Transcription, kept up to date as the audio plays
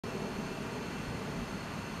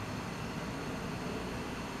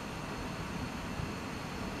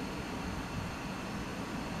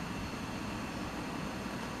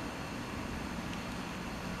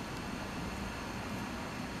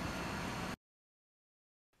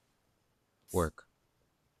Work.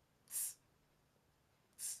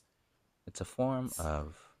 It's a form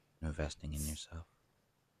of investing in yourself.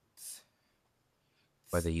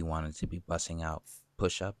 Whether you wanted to be bussing out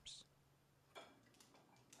push ups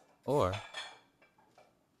or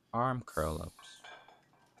arm curl ups,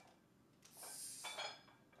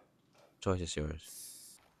 choice is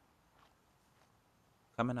yours.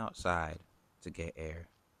 Coming outside to get air.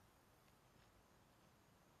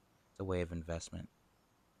 It's a way of investment.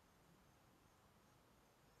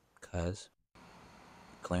 Because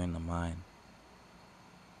clearing the mind,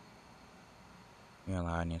 you're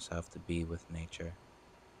allowing yourself to be with nature.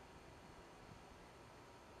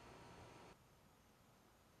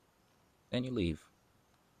 Then you leave.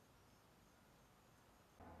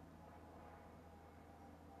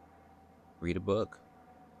 Read a book.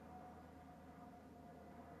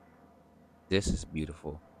 This is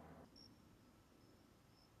beautiful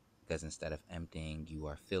because instead of emptying, you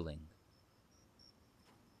are filling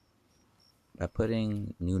by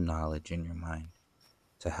putting new knowledge in your mind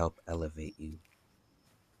to help elevate you.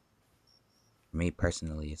 For me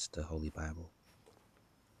personally, it's the Holy Bible.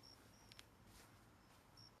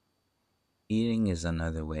 Eating is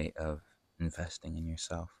another way of investing in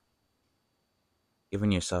yourself,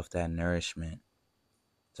 giving yourself that nourishment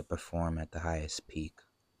to perform at the highest peak.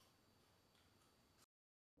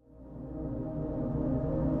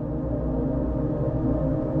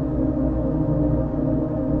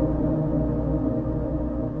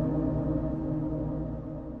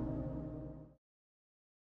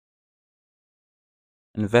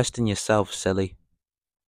 Invest in yourself, silly.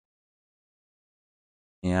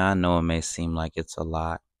 Yeah, I know it may seem like it's a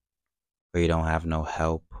lot, or you don't have no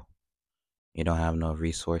help, you don't have no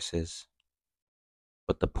resources.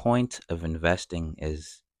 But the point of investing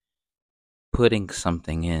is putting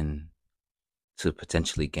something in to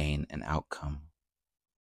potentially gain an outcome,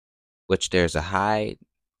 which there's a high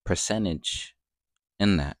percentage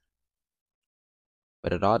in that.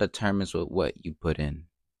 But it all determines with what you put in.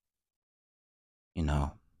 You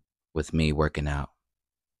know, with me working out,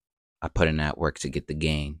 I put in that work to get the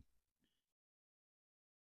gain.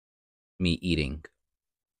 Me eating,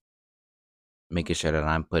 making sure that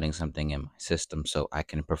I'm putting something in my system so I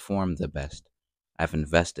can perform the best. I've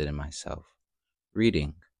invested in myself.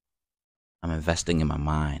 Reading, I'm investing in my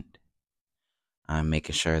mind. I'm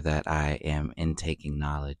making sure that I am intaking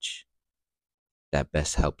knowledge that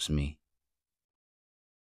best helps me.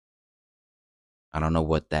 I don't know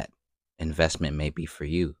what that investment may be for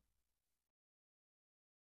you,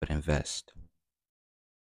 but invest.